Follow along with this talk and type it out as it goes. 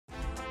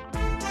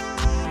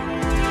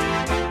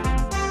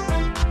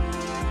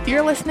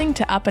You're listening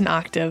to Up an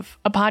Octave,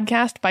 a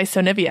podcast by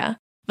Sonivia,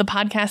 the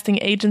podcasting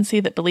agency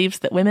that believes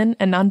that women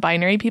and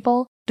non-binary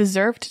people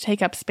deserve to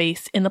take up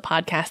space in the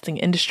podcasting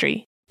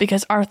industry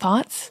because our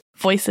thoughts,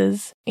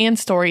 voices, and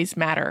stories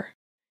matter.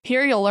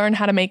 Here you'll learn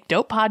how to make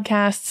dope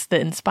podcasts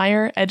that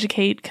inspire,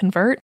 educate,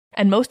 convert,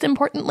 and most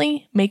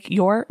importantly, make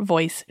your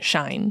voice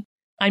shine.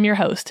 I'm your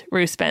host,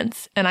 Rue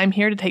Spence, and I'm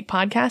here to take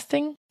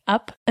podcasting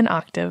up an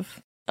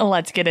octave.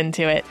 Let's get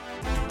into it.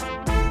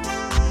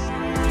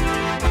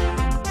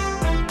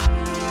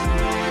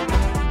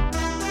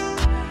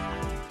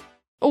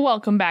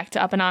 Welcome back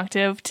to Up an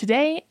Octave.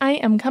 Today, I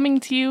am coming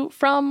to you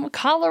from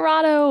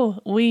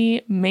Colorado.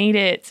 We made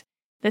it.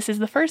 This is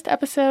the first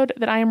episode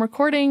that I am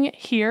recording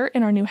here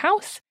in our new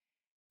house.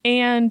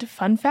 And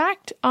fun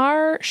fact,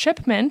 our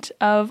shipment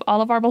of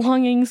all of our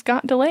belongings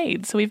got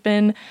delayed. So we've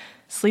been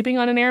sleeping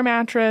on an air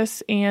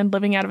mattress and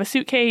living out of a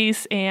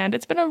suitcase, and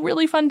it's been a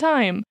really fun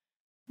time.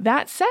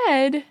 That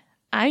said,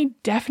 I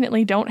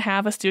definitely don't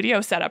have a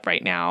studio set up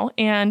right now,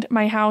 and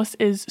my house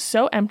is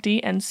so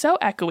empty and so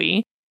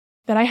echoey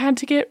that I had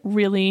to get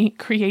really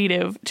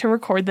creative to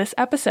record this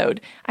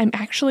episode. I'm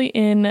actually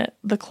in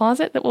the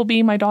closet that will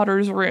be my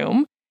daughter's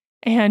room,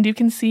 and you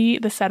can see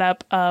the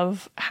setup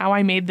of how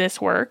I made this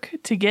work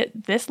to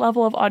get this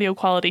level of audio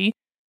quality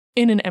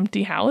in an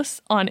empty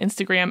house on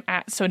Instagram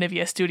at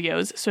Sonivia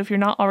Studios. So if you're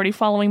not already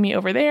following me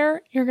over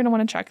there, you're going to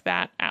want to check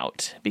that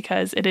out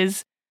because it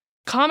is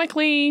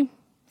comically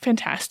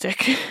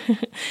fantastic.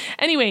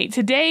 Anyway,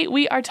 today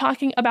we are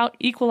talking about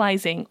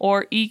equalizing,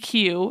 or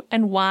EQ,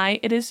 and why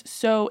it is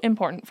so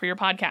important for your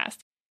podcast.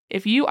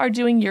 If you are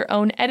doing your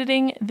own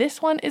editing,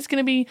 this one is going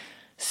to be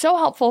so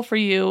helpful for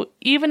you,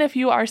 even if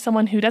you are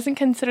someone who doesn't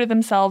consider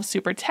themselves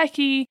super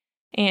techie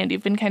and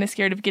you've been kind of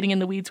scared of getting in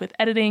the weeds with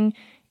editing.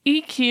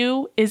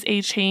 EQ is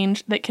a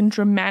change that can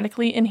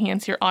dramatically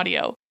enhance your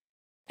audio.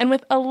 And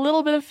with a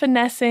little bit of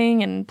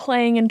finessing and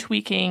playing and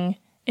tweaking,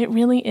 it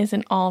really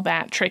isn't all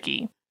that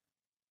tricky.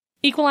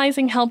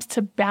 Equalizing helps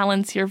to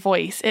balance your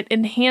voice. It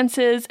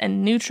enhances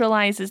and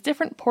neutralizes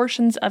different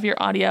portions of your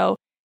audio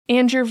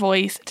and your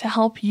voice to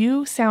help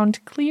you sound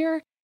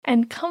clear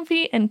and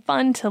comfy and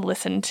fun to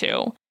listen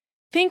to.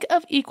 Think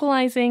of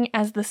equalizing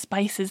as the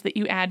spices that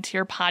you add to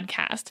your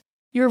podcast.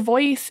 Your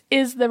voice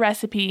is the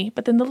recipe,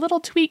 but then the little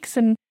tweaks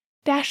and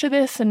dash of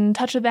this and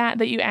touch of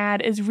that you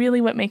add is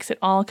really what makes it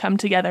all come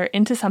together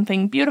into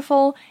something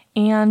beautiful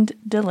and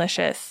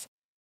delicious.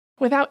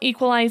 Without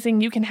equalizing,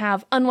 you can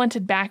have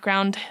unwanted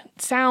background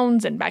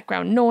sounds and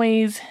background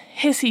noise,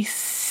 hissy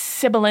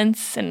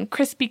sibilance and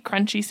crispy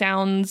crunchy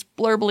sounds,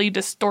 blurbly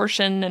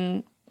distortion,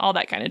 and all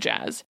that kind of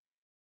jazz.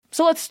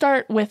 So let's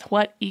start with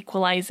what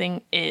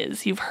equalizing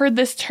is. You've heard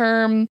this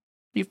term.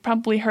 You've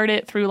probably heard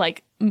it through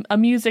like a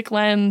music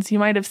lens. You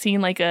might have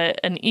seen like an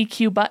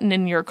EQ button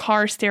in your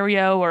car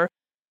stereo or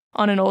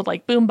on an old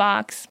like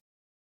boombox.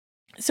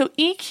 So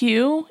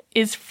EQ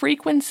is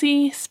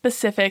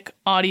frequency-specific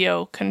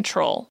audio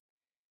control.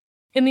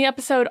 In the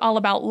episode all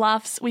about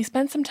LUFS, we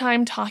spent some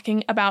time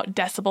talking about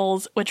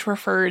decibels, which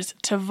refers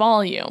to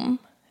volume.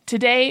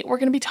 Today, we're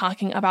going to be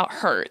talking about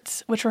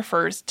hertz, which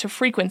refers to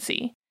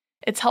frequency.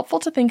 It's helpful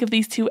to think of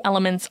these two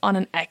elements on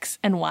an X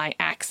and Y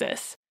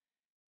axis.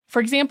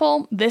 For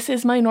example, this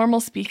is my normal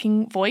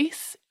speaking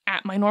voice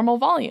at my normal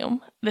volume.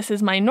 This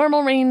is my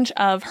normal range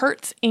of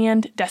hertz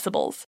and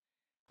decibels.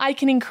 I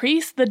can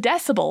increase the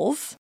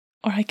decibels,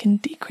 or I can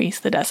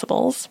decrease the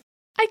decibels.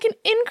 I can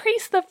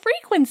increase the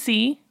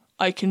frequency.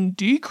 I can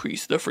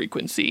decrease the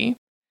frequency.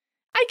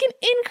 I can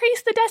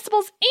increase the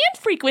decibels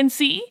and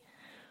frequency.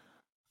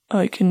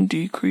 I can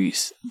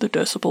decrease the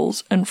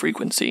decibels and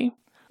frequency.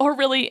 Or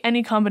really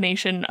any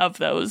combination of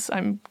those.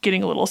 I'm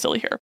getting a little silly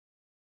here.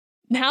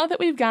 Now that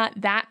we've got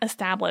that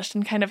established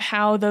and kind of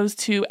how those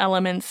two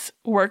elements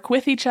work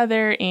with each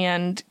other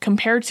and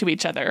compare to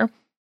each other,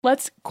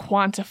 let's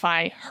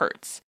quantify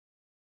hertz.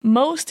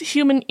 Most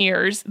human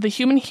ears, the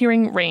human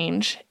hearing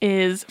range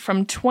is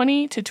from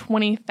 20 to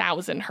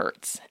 20,000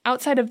 hertz.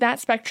 Outside of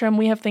that spectrum,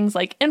 we have things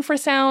like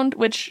infrasound,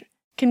 which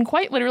can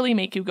quite literally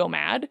make you go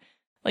mad.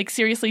 Like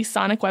seriously,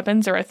 sonic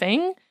weapons are a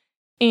thing.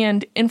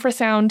 And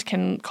infrasound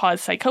can cause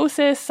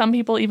psychosis. Some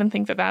people even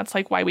think that that's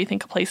like why we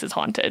think a place is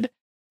haunted.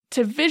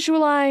 To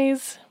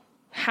visualize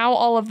how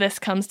all of this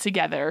comes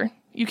together,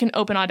 you can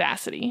open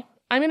Audacity.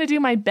 I'm going to do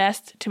my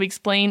best to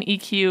explain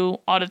EQ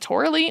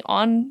auditorily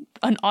on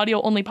an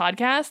audio-only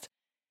podcast,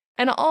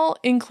 and I'll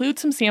include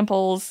some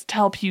samples to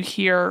help you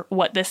hear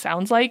what this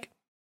sounds like.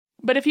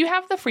 But if you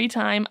have the free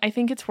time, I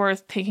think it's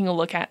worth taking a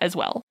look at as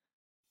well.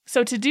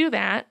 So to do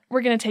that,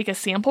 we're going to take a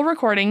sample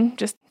recording.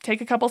 Just take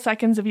a couple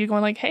seconds of you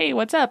going like, hey,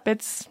 what's up?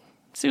 It's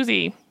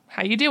Susie.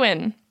 How you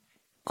doing?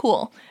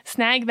 Cool.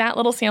 Snag that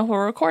little sample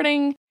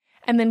recording,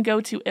 and then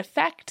go to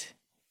Effect,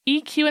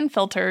 EQ and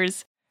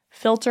Filters,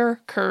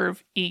 Filter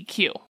Curve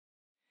EQ.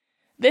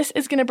 This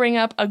is going to bring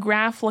up a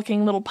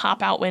graph-looking little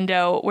pop-out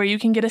window where you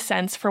can get a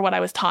sense for what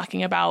I was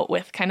talking about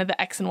with kind of the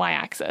X and Y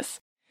axis.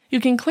 You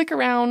can click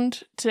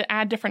around to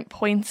add different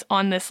points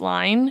on this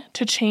line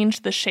to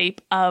change the shape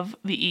of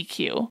the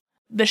EQ,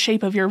 the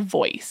shape of your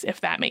voice,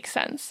 if that makes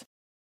sense.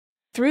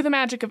 Through the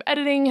magic of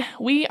editing,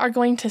 we are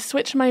going to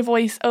switch my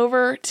voice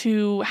over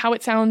to how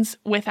it sounds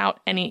without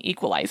any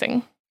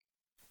equalizing.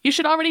 You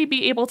should already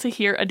be able to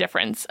hear a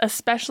difference,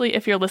 especially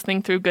if you're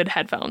listening through good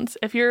headphones.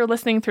 If you're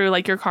listening through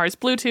like your car's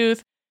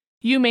Bluetooth,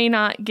 you may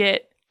not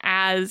get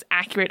as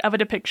accurate of a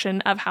depiction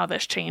of how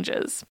this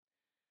changes.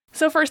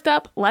 So first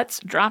up,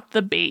 let's drop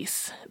the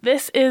bass.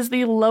 This is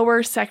the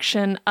lower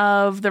section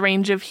of the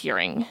range of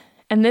hearing,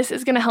 and this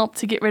is going to help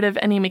to get rid of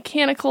any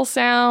mechanical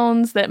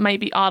sounds that might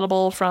be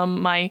audible from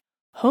my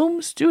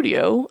home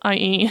studio,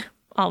 i.e.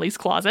 Ollie's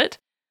closet,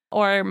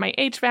 or my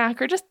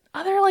HVAC, or just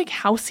other like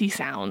housey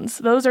sounds.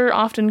 Those are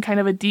often kind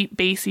of a deep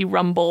bassy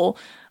rumble,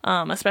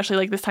 especially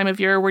like this time of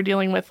year we're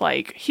dealing with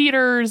like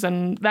heaters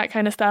and that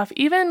kind of stuff.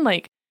 Even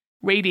like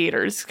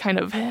radiators kind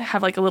of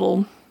have like a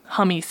little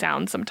hummy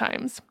sound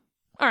sometimes.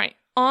 All right,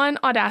 on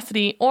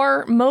Audacity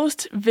or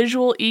most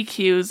visual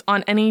EQs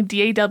on any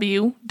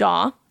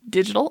DAW,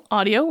 digital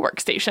audio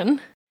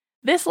workstation,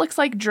 this looks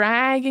like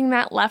dragging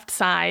that left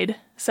side,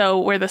 so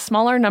where the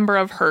smaller number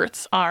of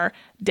hertz are,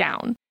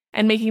 down,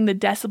 and making the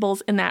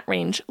decibels in that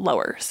range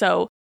lower.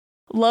 So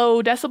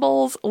low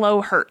decibels,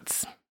 low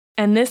hertz.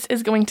 And this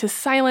is going to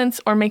silence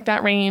or make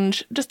that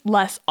range just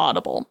less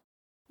audible.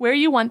 Where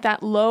you want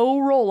that low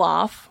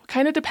roll-off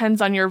kind of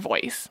depends on your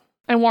voice.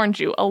 I warned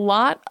you, a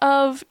lot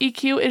of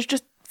EQ is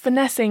just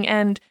finessing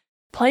and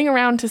playing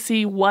around to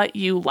see what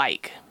you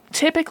like.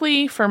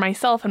 Typically, for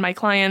myself and my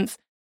clients,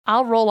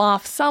 I'll roll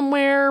off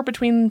somewhere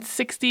between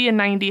 60 and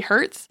 90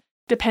 hertz,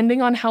 depending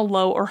on how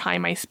low or high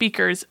my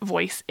speaker's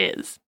voice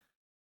is.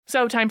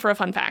 So, time for a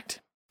fun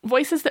fact.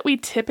 Voices that we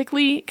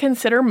typically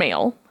consider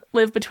male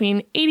live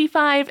between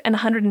 85 and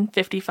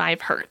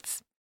 155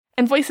 hertz.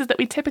 And voices that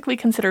we typically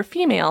consider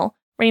female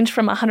range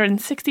from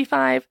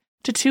 165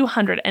 to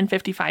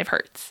 255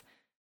 hertz.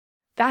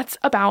 That's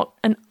about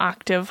an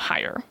octave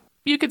higher.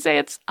 You could say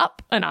it's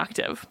up an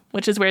octave,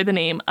 which is where the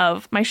name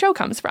of my show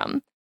comes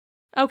from.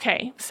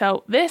 Okay,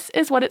 so this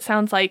is what it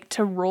sounds like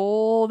to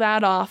roll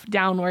that off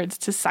downwards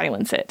to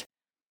silence it.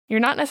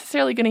 You're not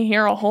necessarily going to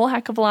hear a whole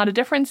heck of a lot of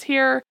difference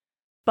here,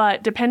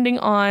 but depending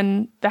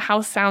on the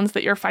house sounds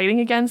that you're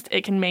fighting against,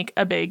 it can make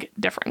a big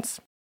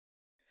difference.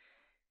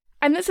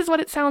 And this is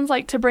what it sounds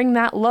like to bring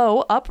that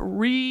low up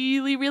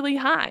really, really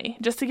high,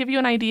 just to give you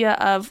an idea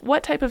of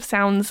what type of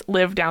sounds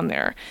live down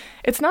there.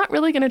 It's not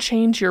really going to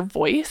change your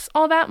voice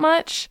all that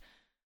much,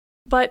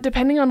 but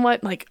depending on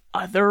what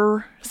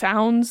other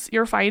sounds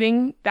you're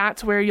fighting,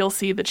 that's where you'll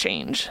see the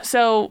change.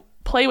 So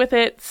play with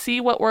it, see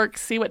what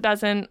works, see what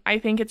doesn't. I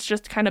think it's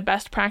just kind of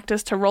best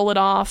practice to roll it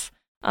off,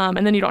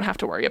 and then you don't have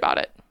to worry about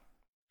it.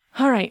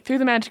 All right, through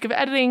the magic of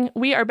editing,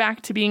 we are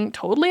back to being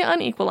totally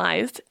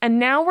unequalized, and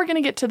now we're going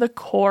to get to the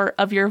core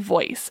of your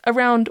voice,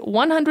 around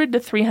 100 to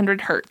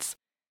 300 hertz.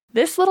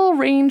 This little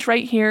range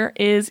right here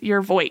is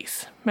your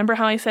voice. Remember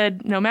how I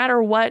said no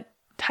matter what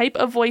type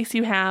of voice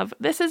you have,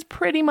 this is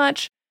pretty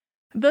much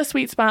the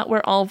sweet spot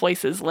where all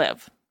voices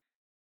live.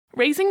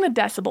 Raising the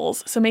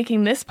decibels, so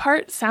making this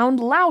part sound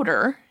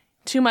louder,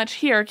 too much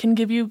here can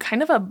give you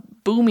kind of a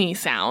boomy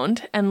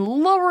sound, and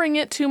lowering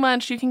it too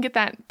much, you can get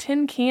that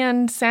tin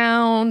can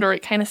sound, or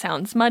it kind of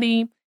sounds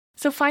muddy.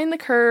 So find the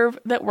curve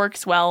that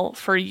works well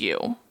for you.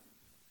 All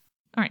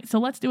right, so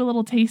let's do a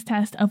little taste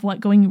test of what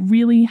going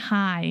really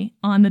high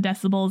on the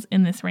decibels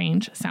in this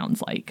range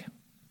sounds like.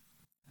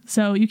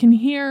 So you can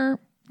hear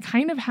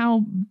kind of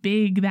how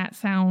big that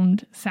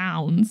sound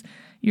sounds.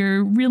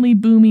 You're really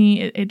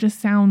boomy, it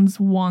just sounds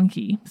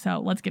wonky. So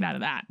let's get out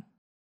of that.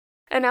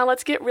 And now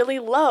let's get really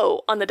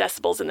low on the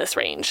decibels in this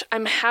range.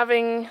 I'm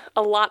having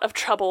a lot of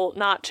trouble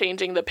not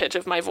changing the pitch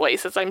of my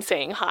voice as I'm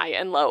saying high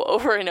and low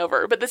over and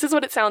over. But this is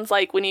what it sounds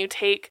like when you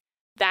take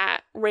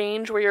that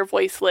range where your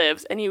voice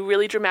lives and you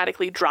really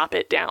dramatically drop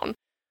it down.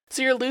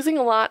 So you're losing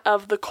a lot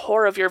of the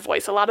core of your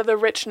voice, a lot of the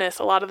richness,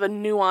 a lot of the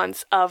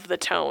nuance of the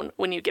tone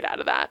when you get out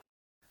of that.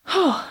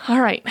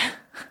 All right,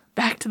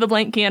 back to the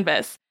blank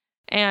canvas.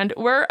 And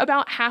we're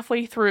about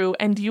halfway through,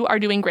 and you are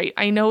doing great.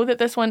 I know that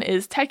this one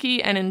is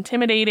techie and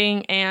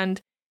intimidating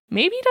and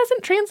maybe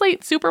doesn't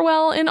translate super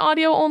well in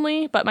audio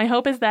only, but my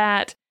hope is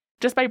that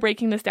just by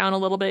breaking this down a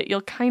little bit,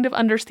 you'll kind of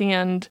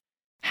understand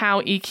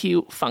how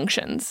EQ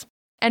functions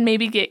and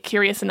maybe get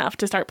curious enough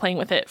to start playing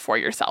with it for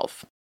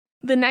yourself.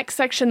 The next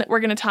section that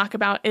we're going to talk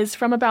about is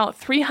from about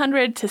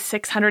 300 to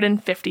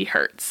 650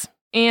 hertz.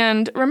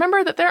 And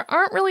remember that there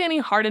aren't really any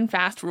hard and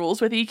fast rules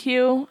with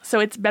EQ,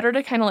 so it's better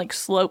to kind of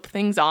slope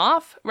things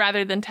off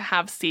rather than to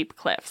have steep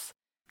cliffs.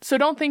 So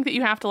don't think that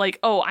you have to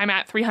I'm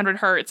at 300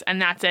 hertz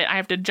and that's it. I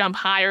have to jump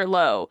high or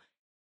low.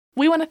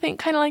 We want to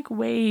think kind of like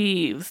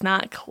waves,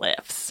 not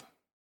cliffs.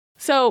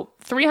 So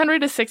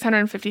 300 to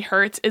 650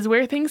 hertz is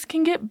where things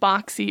can get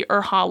boxy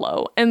or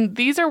hollow. And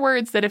these are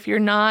words that if you're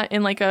not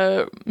in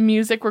a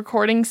music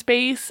recording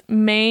space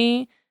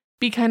may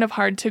be kind of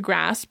hard to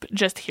grasp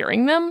just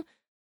hearing them.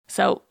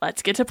 So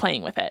let's get to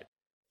playing with it.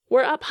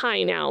 We're up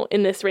high now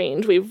in this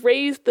range. We've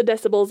raised the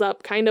decibels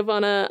up kind of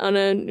on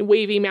a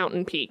wavy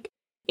mountain peak.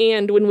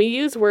 And when we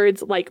use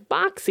words like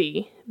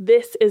boxy,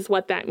 this is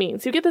what that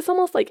means. You get this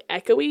almost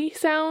echoey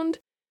sound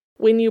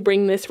when you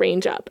bring this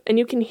range up. And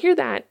you can hear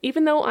that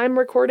even though I'm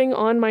recording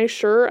on my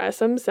Shure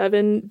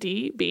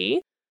SM7DB.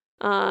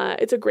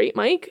 It's a great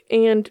mic,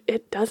 and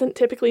it doesn't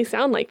typically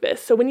sound like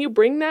this. So when you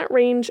bring that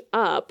range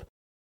up,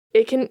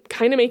 it can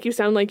kind of make you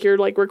sound like you're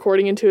like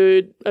recording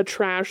into a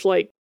trash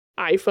like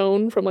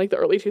iPhone from like the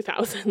early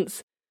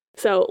 2000s.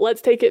 So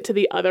let's take it to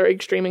the other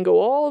extreme and go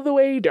all the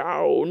way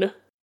down.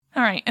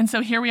 All right, and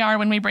so here we are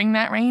when we bring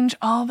that range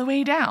all the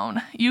way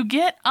down. You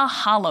get a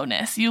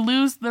hollowness. You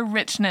lose the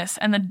richness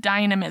and the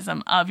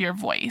dynamism of your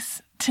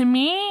voice. To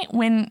me,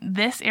 when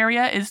this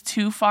area is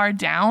too far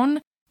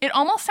down, it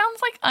almost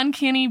sounds like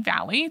Uncanny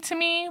Valley to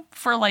me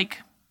for like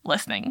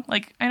listening.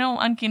 Like, I know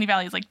Uncanny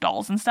Valley is like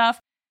dolls and stuff.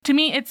 To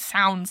me, it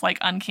sounds like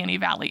Uncanny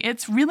Valley.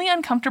 It's really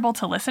uncomfortable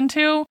to listen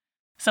to.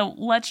 So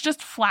let's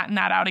just flatten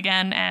that out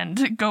again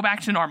and go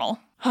back to normal.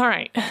 All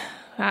right,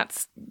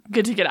 that's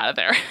good to get out of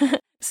there.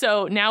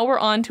 So now we're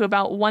on to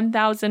about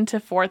 1,000 to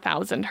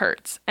 4,000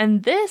 hertz.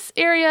 And this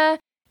area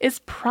is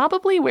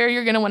probably where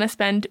you're going to want to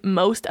spend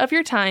most of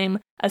your time,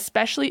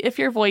 especially if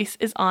your voice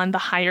is on the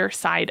higher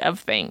side of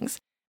things.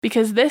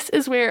 Because this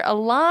is where a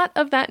lot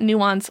of that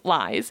nuance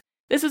lies.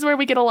 This is where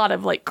we get a lot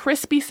of like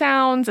crispy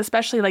sounds,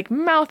 especially like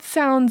mouth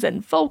sounds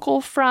and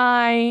vocal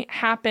fry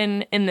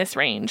happen in this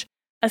range,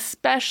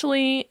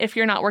 especially if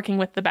you're not working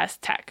with the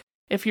best tech.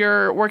 If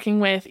you're working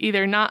with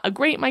either not a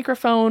great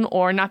microphone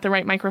or not the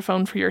right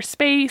microphone for your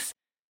space.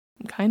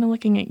 I'm kind of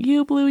looking at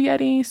you, Blue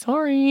Yeti.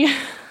 Sorry.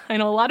 I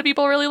know a lot of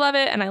people really love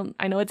it, and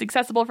I know it's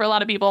accessible for a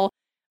lot of people,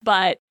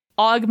 but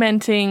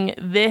augmenting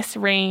this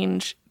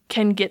range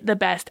can get the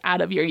best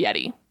out of your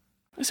Yeti.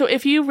 So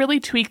if you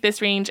really tweak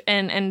this range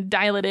and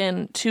dial it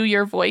in to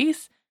your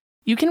voice,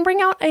 you can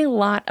bring out a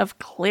lot of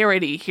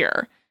clarity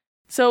here.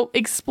 So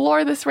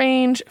explore this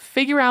range,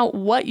 figure out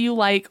what you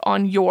like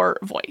on your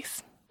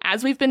voice.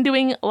 As we've been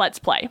doing, let's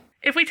play.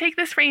 If we take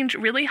this range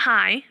really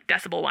high,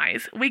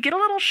 decibel-wise, we get a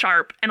little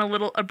sharp and a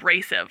little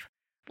abrasive.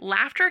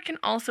 Laughter can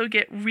also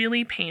get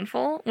really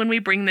painful when we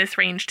bring this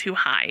range too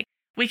high.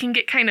 We can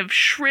get kind of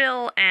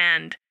shrill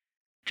and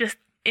just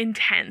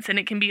intense, and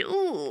it can be a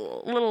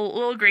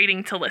little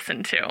grating to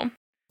listen to.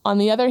 On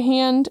the other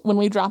hand, when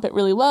we drop it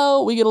really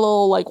low, we get a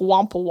little like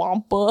wampa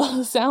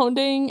wampa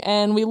sounding,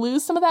 and we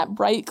lose some of that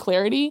bright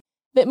clarity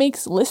that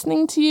makes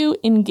listening to you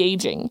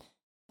engaging.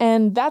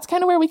 And that's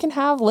kind of where we can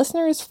have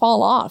listeners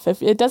fall off.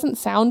 If it doesn't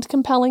sound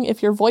compelling,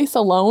 if your voice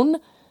alone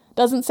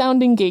doesn't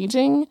sound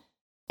engaging,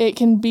 it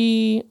can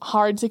be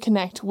hard to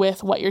connect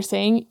with what you're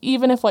saying,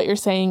 even if what you're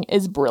saying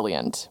is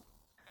brilliant.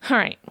 All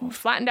right,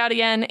 flattened out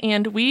again,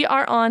 and we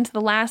are on to the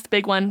last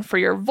big one for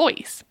your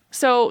voice.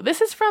 So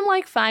this is from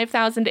like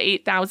 5,000 to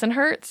 8,000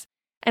 hertz,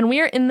 and we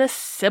are in the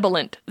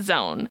sibilant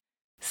zone.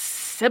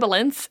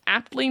 Sibilants,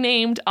 aptly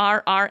named,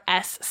 are our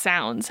S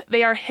sounds.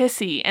 They are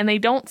hissy, and they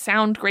don't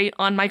sound great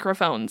on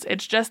microphones.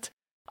 It's just,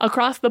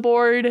 across the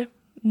board,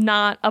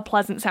 not a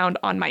pleasant sound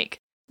on mic.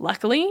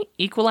 Luckily,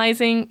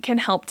 equalizing can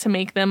help to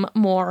make them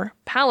more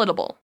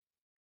palatable.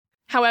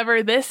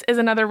 However, this is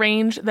another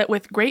range that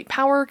with great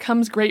power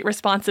comes great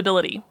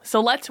responsibility.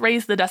 So let's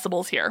raise the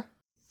decibels here.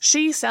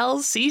 She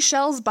sells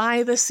seashells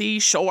by the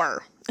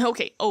seashore.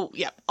 Okay, all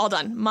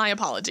done. My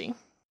apology.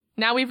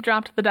 Now we've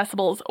dropped the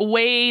decibels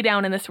way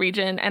down in this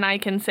region, and I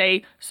can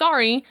say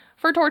sorry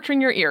for torturing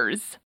your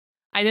ears.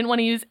 I didn't want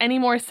to use any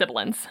more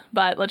sibilants,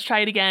 but let's try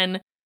it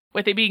again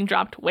with it being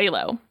dropped way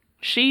low.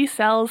 She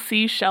sells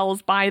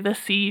seashells by the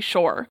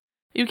seashore.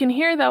 You can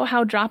hear, though,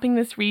 how dropping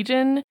this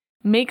region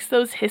makes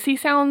those hissy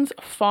sounds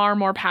far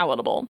more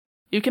palatable.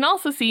 You can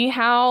also see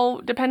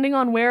how, depending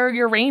on where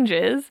your range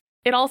is,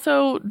 it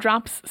also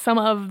drops some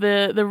of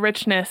the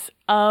richness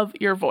of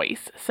your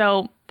voice.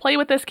 So play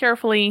with this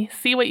carefully,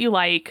 see what you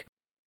like,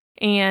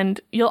 and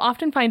you'll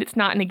often find it's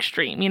not an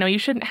extreme. You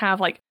shouldn't have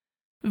like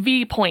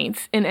V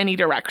points in any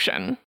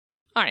direction.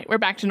 All right, we're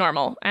back to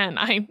normal, and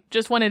I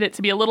just wanted it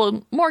to be a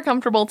little more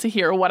comfortable to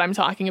hear what I'm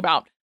talking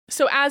about.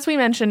 So as we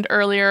mentioned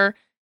earlier,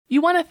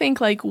 you want to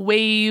think like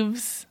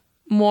waves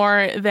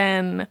more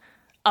than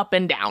up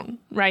and down,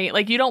 right?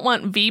 Like you don't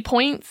want V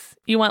points,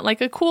 you want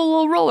like a cool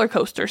little roller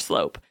coaster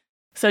slope.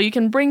 So you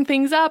can bring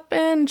things up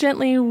and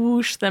gently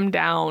whoosh them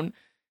down.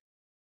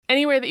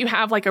 Anywhere that you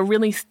have like a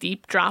really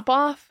steep drop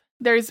off,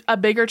 there's a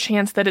bigger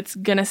chance that it's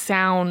gonna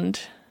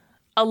sound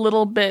a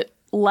little bit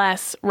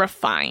less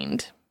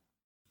refined.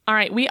 All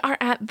right, we are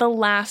at the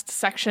last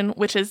section,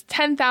 which is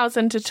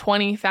 10,000 to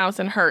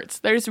 20,000 hertz.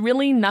 There's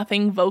really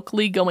nothing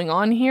vocally going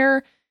on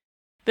here.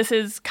 This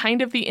is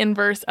kind of the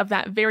inverse of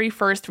that very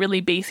first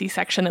really bassy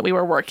section that we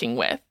were working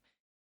with.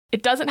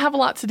 It doesn't have a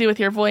lot to do with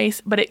your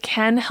voice, but it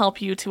can help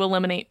you to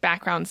eliminate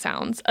background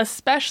sounds,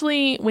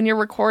 especially when you're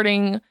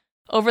recording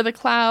over the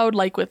cloud,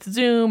 like with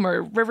Zoom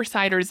or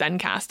Riverside or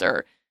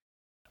Zencaster.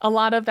 A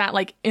lot of that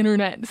like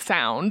internet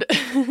sound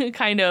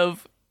kind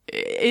of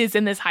is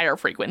in this higher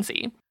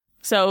frequency.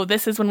 So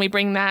this is when we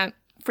bring that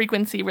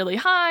frequency really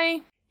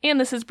high, and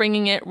this is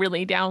bringing it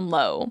really down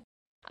low.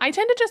 I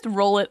tend to just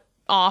roll it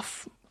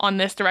off on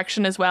this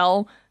direction as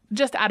well,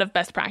 just out of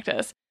best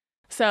practice.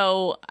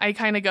 So I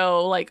kind of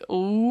go like,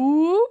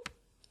 oop,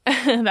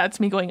 that's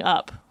me going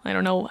up I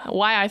don't know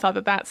why I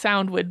thought that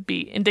sound would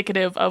be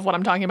indicative of what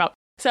I'm talking about.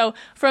 So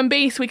from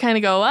bass, we kind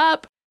of go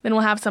up, then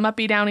we'll have some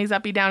uppy downies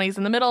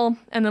in the middle,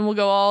 and then we'll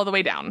go all the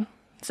way down.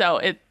 So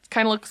it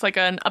kind of looks like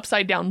an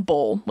upside down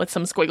bowl with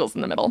some squiggles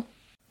in the middle.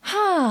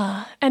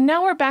 And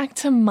now we're back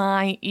to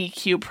my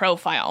EQ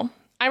profile.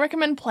 I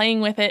recommend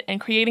playing with it and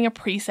creating a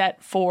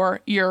preset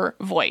for your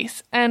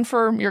voice and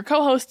for your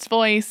co-host's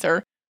voice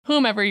or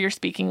whomever you're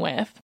speaking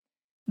with.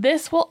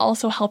 This will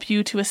also help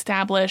you to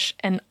establish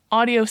an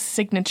audio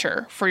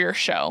signature for your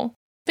show.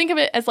 Think of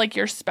it as like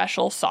your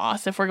special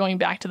sauce if we're going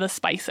back to the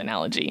spice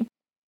analogy.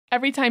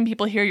 Every time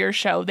people hear your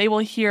show, they will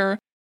hear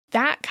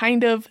that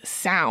kind of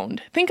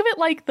sound. Think of it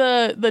like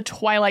the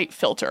Twilight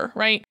filter,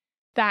 right?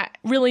 That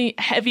really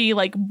heavy,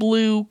 like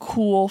blue,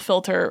 cool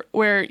filter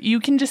where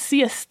you can just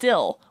see a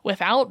still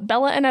without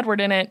Bella and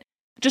Edward in it,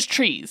 just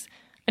trees.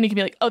 And you can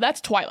be like, oh, that's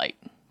Twilight.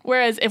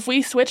 Whereas if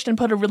we switched and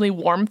put a really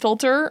warm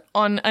filter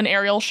on an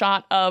aerial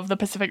shot of the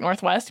Pacific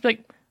Northwest, you'd be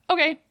like,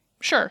 okay,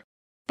 sure.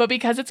 But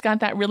because it's got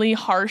that really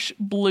harsh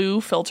blue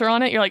filter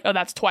on it, you're like, oh,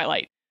 that's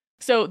Twilight.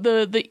 So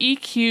the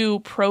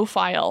EQ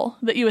profile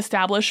that you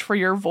establish for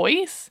your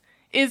voice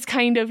is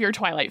kind of your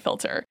Twilight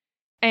filter.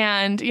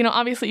 And,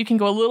 obviously you can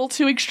go a little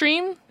too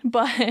extreme,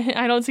 but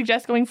I don't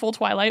suggest going full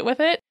Twilight with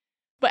it.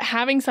 But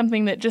having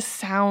something that just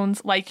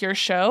sounds like your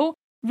show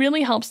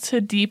really helps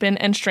to deepen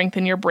and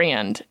strengthen your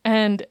brand.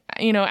 And,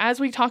 as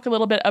we talk a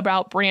little bit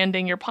about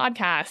branding your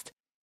podcast,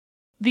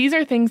 these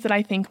are things that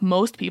I think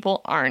most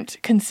people aren't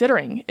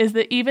considering, is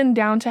that even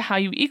down to how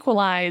you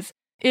equalize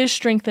is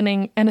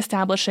strengthening and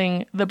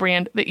establishing the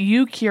brand that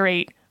you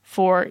curate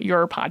for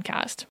your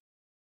podcast.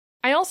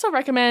 I also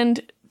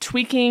recommend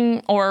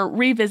tweaking or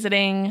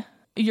revisiting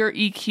your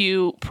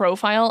EQ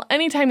profile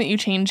anytime that you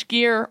change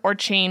gear or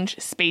change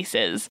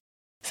spaces.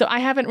 So I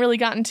haven't really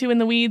gotten too in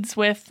the weeds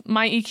with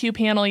my EQ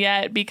panel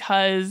yet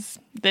because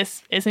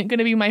this isn't going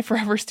to be my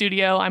forever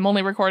studio. I'm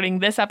only recording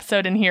this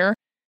episode in here,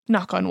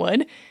 knock on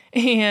wood,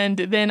 and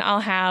then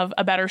I'll have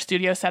a better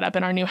studio set up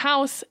in our new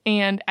house,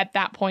 and at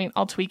that point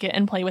I'll tweak it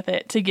and play with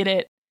it to get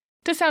it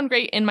to sound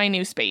great in my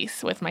new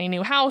space with my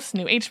new house,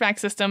 new HVAC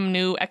system,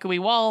 new echoey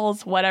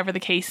walls, whatever the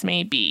case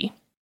may be.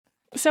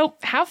 So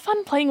have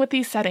fun playing with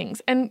these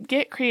settings and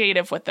get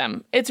creative with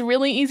them. It's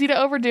really easy to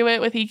overdo it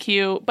with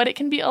EQ, but it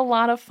can be a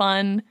lot of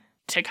fun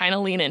to kind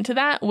of lean into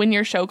that when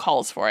your show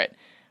calls for it.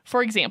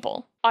 For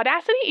example,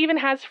 Audacity even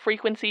has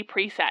frequency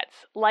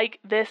presets, like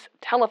this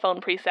telephone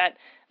preset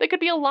that could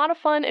be a lot of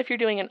fun if you're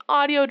doing an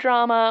audio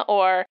drama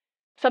or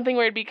something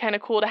where it'd be kind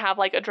of cool to have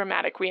like a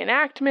dramatic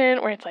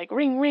reenactment where it's like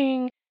ring,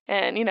 ring,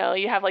 and you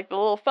have like the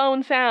little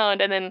phone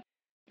sound and then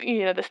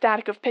the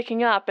static of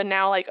picking up and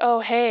now like,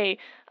 oh, hey,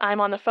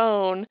 I'm on the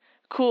phone.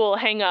 Cool,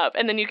 hang up.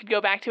 And then you could go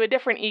back to a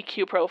different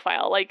EQ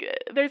profile. Like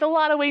there's a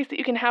lot of ways that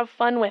you can have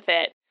fun with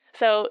it.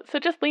 So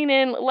just lean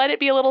in, let it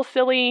be a little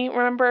silly.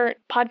 Remember,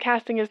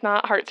 podcasting is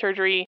not heart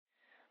surgery.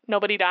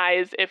 Nobody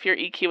dies if your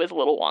EQ is a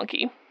little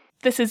wonky.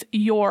 This is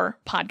your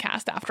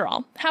podcast after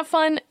all. Have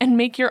fun and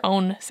make your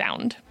own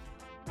sound.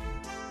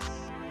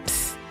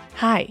 Psst.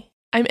 Hi.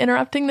 I'm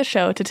interrupting the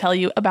show to tell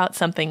you about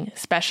something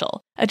special,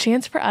 a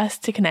chance for us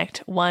to connect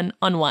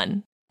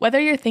one-on-one.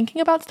 Whether you're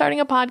thinking about starting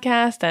a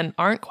podcast and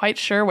aren't quite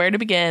sure where to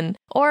begin,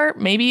 or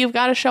maybe you've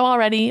got a show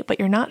already, but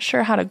you're not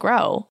sure how to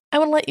grow, I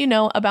want to let you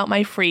know about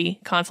my free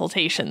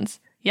consultations.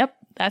 Yep,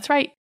 that's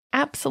right.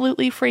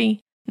 Absolutely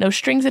free. No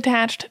strings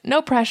attached, no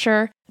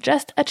pressure,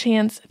 just a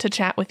chance to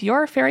chat with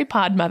your fairy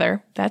pod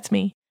mother, that's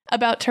me,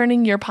 about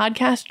turning your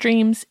podcast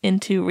dreams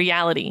into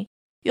reality.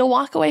 You'll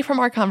walk away from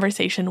our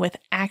conversation with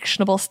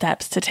actionable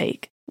steps to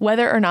take,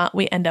 whether or not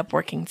we end up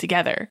working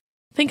together.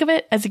 Think of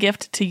it as a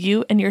gift to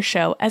you and your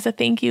show as a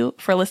thank you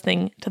for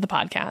listening to the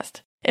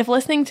podcast. If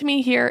listening to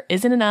me here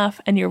isn't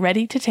enough and you're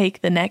ready to take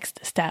the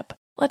next step,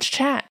 let's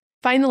chat.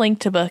 Find the link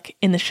to book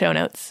in the show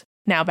notes.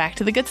 Now back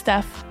to the good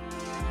stuff.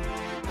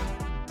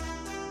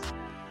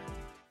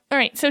 All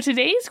right, so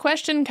today's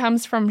question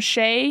comes from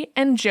Shay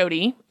and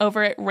Jody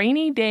over at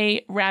Rainy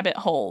Day Rabbit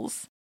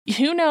Holes.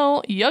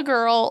 Your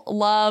girl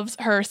loves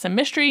her some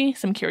mystery,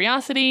 some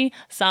curiosity,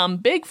 some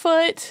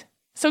Bigfoot,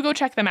 so go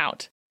check them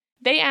out.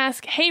 They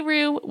ask, hey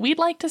Rue, we'd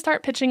like to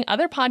start pitching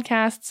other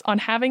podcasts on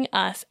having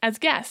us as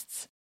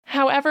guests.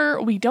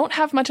 However, we don't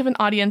have much of an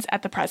audience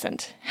at the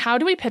present. How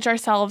do we pitch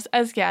ourselves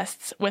as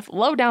guests with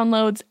low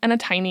downloads and a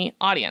tiny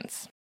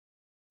audience?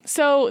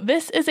 So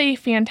this is a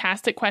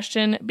fantastic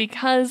question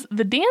because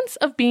the dance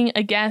of being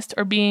a guest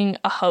or being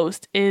a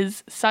host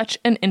is such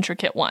an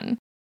intricate one.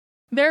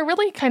 There are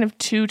really kind of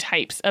two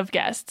types of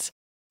guests,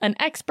 an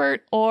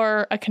expert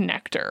or a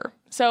connector.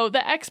 So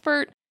the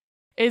expert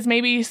is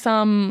maybe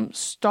some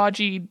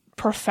stodgy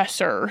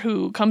professor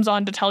who comes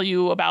on to tell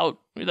you about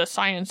the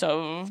science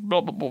of blah,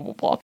 blah, blah, blah,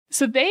 blah.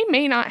 So they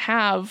may not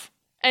have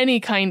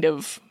any kind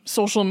of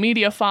social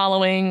media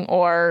following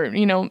or,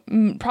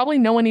 probably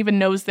no one even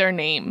knows their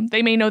name.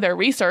 They may know their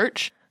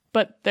research,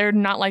 but they're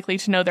not likely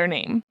to know their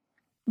name.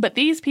 But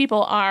these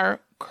people are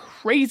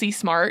crazy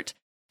smart,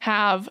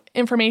 have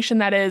information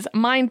that is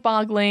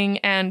mind-boggling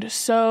and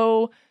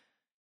so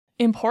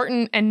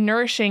important and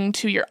nourishing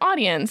to your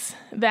audience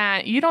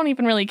that you don't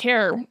even really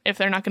care if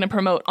they're not going to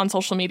promote on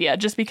social media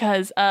just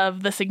because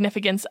of the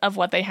significance of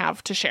what they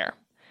have to share.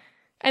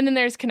 And then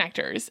there's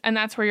connectors, and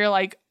that's where you're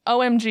like,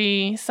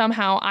 OMG,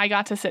 somehow I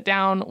got to sit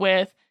down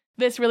with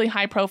this really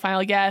high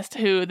profile guest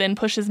who then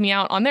pushes me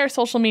out on their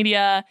social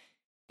media,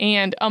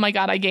 and oh my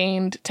God, I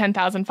gained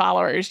 10,000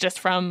 followers just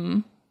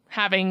from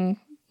having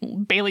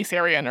Bailey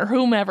Sarian or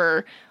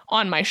whomever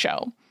on my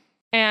show.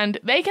 And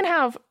they can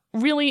have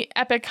really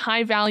epic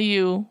high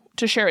value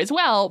to share as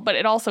well, but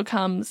it also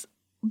comes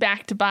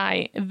backed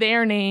by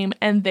their name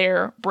and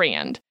their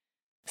brand.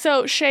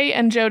 So Shay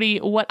and Jody,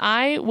 what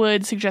I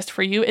would suggest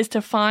for you is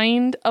to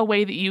find a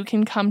way that you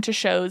can come to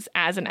shows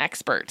as an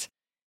expert.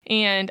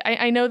 And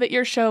I know that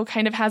your show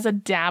kind of has a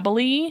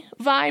dabbly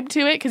vibe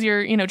to it because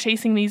you're,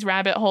 chasing these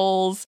rabbit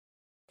holes,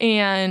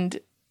 and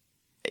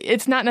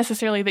it's not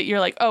necessarily that you're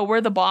like, oh,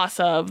 we're the boss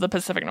of the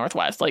Pacific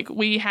Northwest. Like,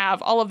 we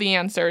have all of the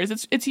answers.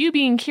 It's you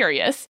being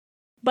curious,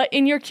 but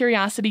in your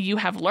curiosity, you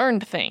have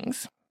learned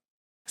things.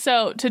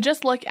 So to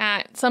just look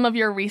at some of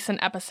your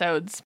recent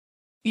episodes,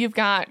 you've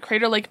got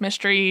Crater Lake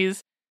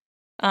Mysteries,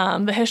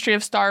 the history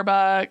of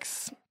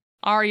Starbucks,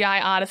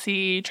 REI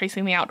Odyssey,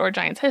 tracing the outdoor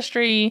giant's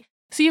history.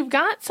 So you've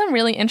got some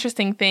really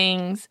interesting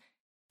things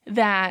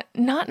that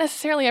not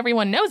necessarily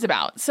everyone knows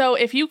about. So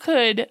if you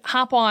could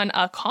hop on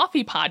a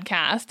coffee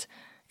podcast,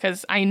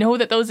 because I know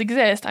that those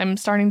exist, I'm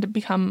starting to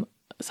become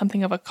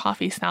something of a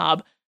coffee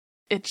snob.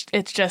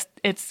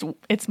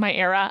 It's my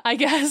era, I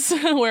guess,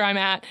 where I'm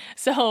at.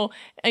 So,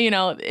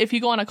 if you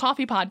go on a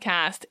coffee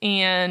podcast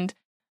and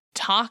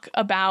talk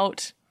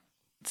about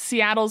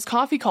Seattle's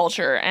coffee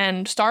culture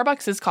and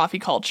Starbucks' coffee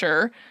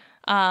culture,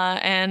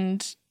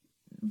 and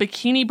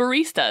bikini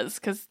baristas,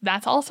 because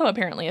that's also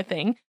apparently a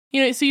thing.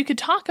 So you could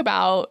talk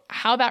about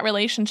how that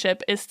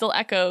relationship is still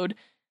echoed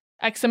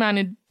X amount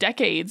of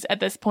decades at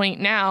this point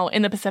now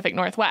in the Pacific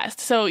Northwest.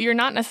 So you're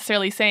not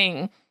necessarily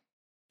saying,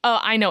 oh,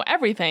 I know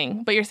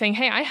everything, but you're saying,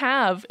 hey, I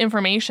have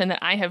information that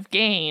I have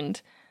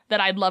gained that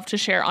I'd love to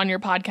share on your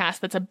podcast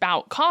that's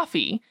about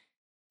coffee.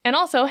 And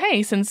also,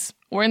 hey, since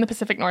we're in the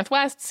Pacific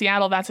Northwest,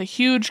 Seattle, that's a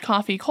huge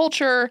coffee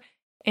culture,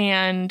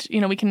 and,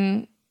 we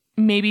can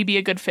maybe be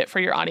a good fit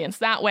for your audience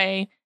that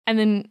way. And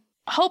then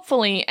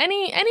hopefully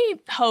any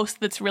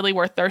host that's really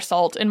worth their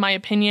salt, in my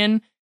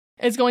opinion,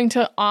 is going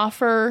to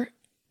offer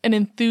an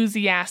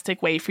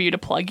enthusiastic way for you to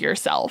plug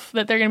yourself,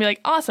 that they're going to be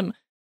like, awesome.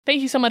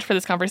 Thank you so much for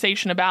this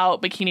conversation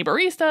about bikini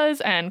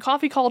baristas and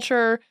coffee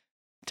culture.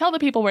 Tell the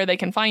people where they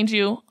can find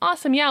you.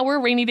 Awesome. Yeah,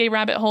 we're Rainy Day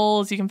Rabbit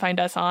Holes. You can find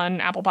us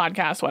on Apple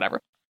Podcasts, whatever.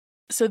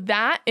 So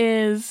that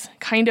is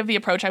kind of the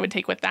approach I would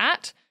take with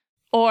that.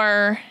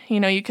 Or,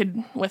 you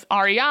could, with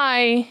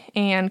REI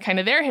and kind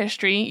of their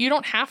history, you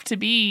don't have to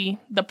be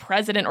the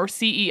president or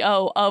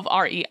CEO of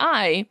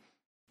REI,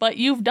 but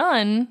you've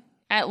done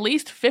at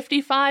least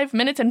 55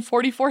 minutes and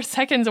 44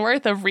 seconds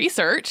worth of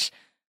research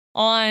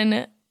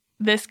on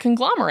this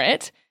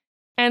conglomerate.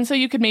 And so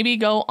you could maybe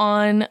go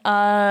on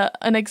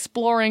an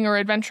exploring or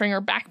adventuring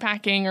or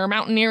backpacking or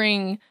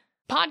mountaineering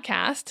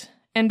podcast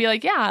and be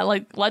like, yeah,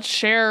 let's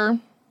share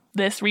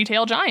this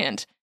retail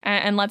giant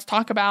and let's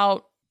talk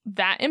about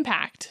that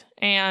impact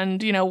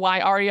and,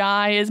 why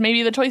REI is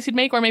maybe the choice you'd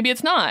make or maybe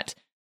it's not.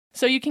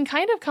 So you can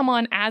kind of come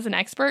on as an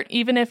expert,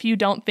 even if you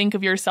don't think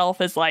of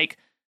yourself as like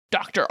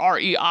Dr.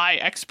 REI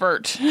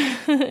expert,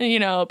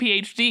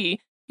 PhD.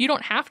 You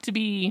don't have to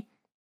be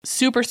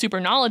super, super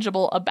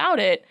knowledgeable about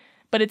it.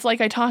 But it's like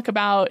I talk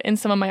about in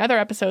some of my other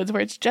episodes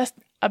where it's just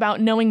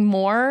about knowing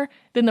more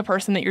than the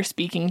person that you're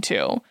speaking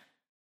to.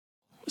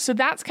 So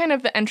that's kind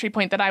of the entry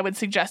point that I would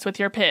suggest with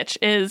your pitch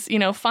is,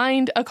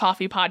 find a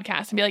coffee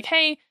podcast and be like,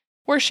 hey,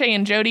 we're Shay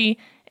and Jody,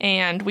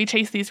 and we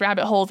chase these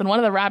rabbit holes. And one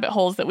of the rabbit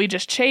holes that we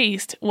just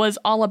chased was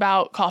all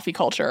about coffee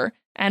culture.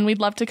 And we'd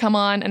love to come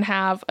on and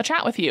have a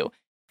chat with you.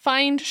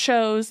 Find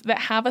shows that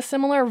have a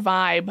similar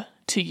vibe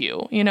to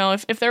you.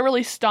 If they're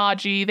really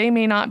stodgy, they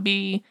may not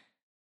be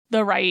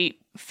the right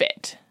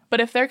fit. But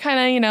if they're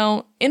kind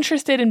of,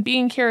 interested in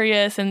being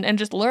curious and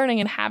just learning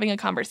and having a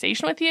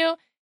conversation with you,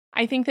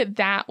 I think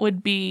that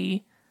would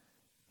be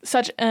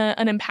such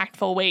an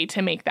impactful way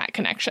to make that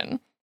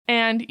connection.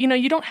 And,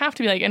 you don't have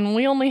to be like, and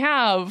we only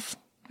have,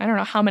 I don't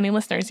know how many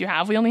listeners you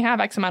have. We only have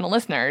X amount of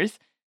listeners.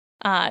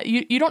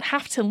 You don't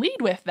have to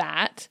lead with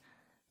that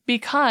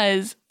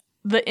because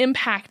the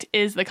impact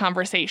is the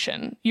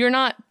conversation. You're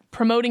not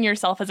promoting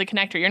yourself as a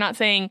connector. You're not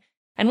saying,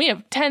 and we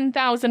have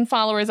 10,000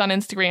 followers on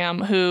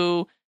Instagram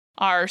who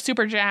are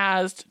super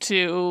jazzed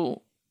to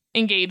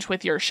engage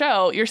with your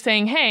show. You're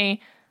saying, hey,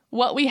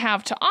 what we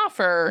have to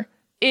offer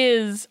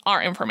is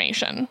our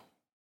information.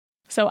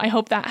 So I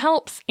hope that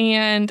helps,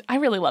 and I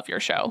really love your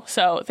show.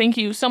 So thank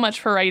you so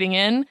much for writing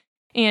in.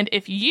 And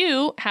if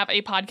you have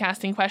a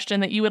podcasting question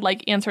that you would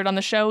like answered on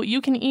the show,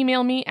 you can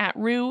email me at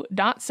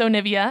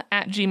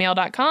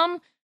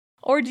rue.sonivia@gmail.com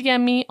or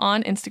DM me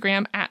on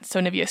Instagram at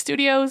Sonivia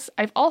Studios.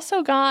 I've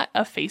also got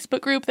a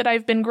Facebook group that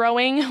I've been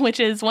growing,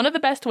 which is one of the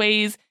best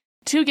ways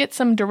to get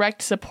some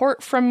direct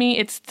support from me.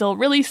 It's still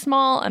really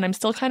small, and I'm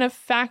still kind of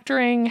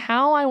factoring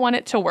how I want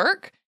it to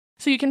work.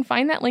 So you can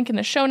find that link in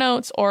the show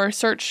notes or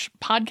search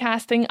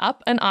Podcasting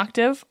Up an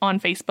Octave on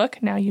Facebook.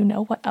 Now you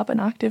know what up an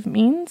octave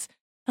means.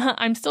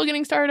 I'm still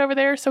getting started over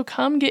there, so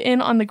come get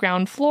in on the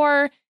ground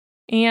floor.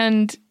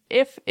 And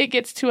if it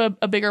gets to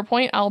a bigger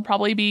point, I'll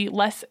probably be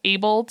less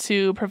able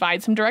to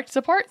provide some direct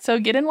support. So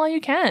get in while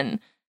you can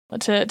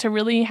to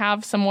really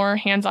have some more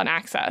hands-on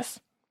access.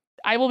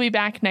 I will be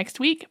back next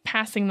week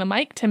passing the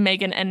mic to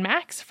Megan and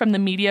Max from the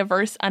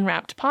Mediaverse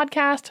Unwrapped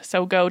podcast.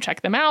 So go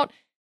check them out.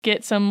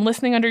 Get some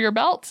listening under your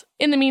belt.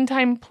 In the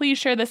meantime, please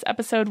share this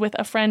episode with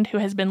a friend who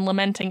has been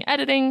lamenting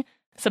editing.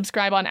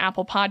 Subscribe on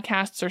Apple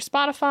Podcasts or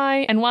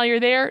Spotify. And while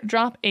you're there,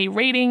 drop a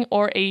rating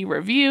or a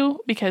review,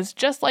 because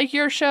just like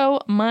your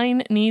show,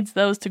 mine needs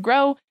those to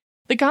grow.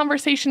 The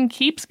conversation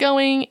keeps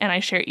going, and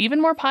I share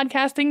even more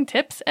podcasting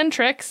tips and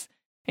tricks,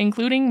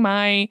 including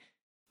my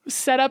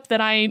setup that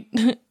I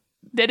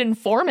did in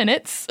 4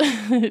 minutes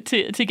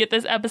to get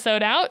this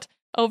episode out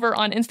over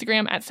on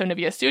Instagram at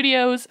Sonivia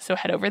Studios. So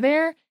head over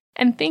there.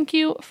 And thank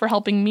you for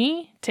helping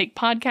me take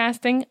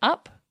podcasting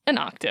up an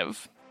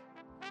octave.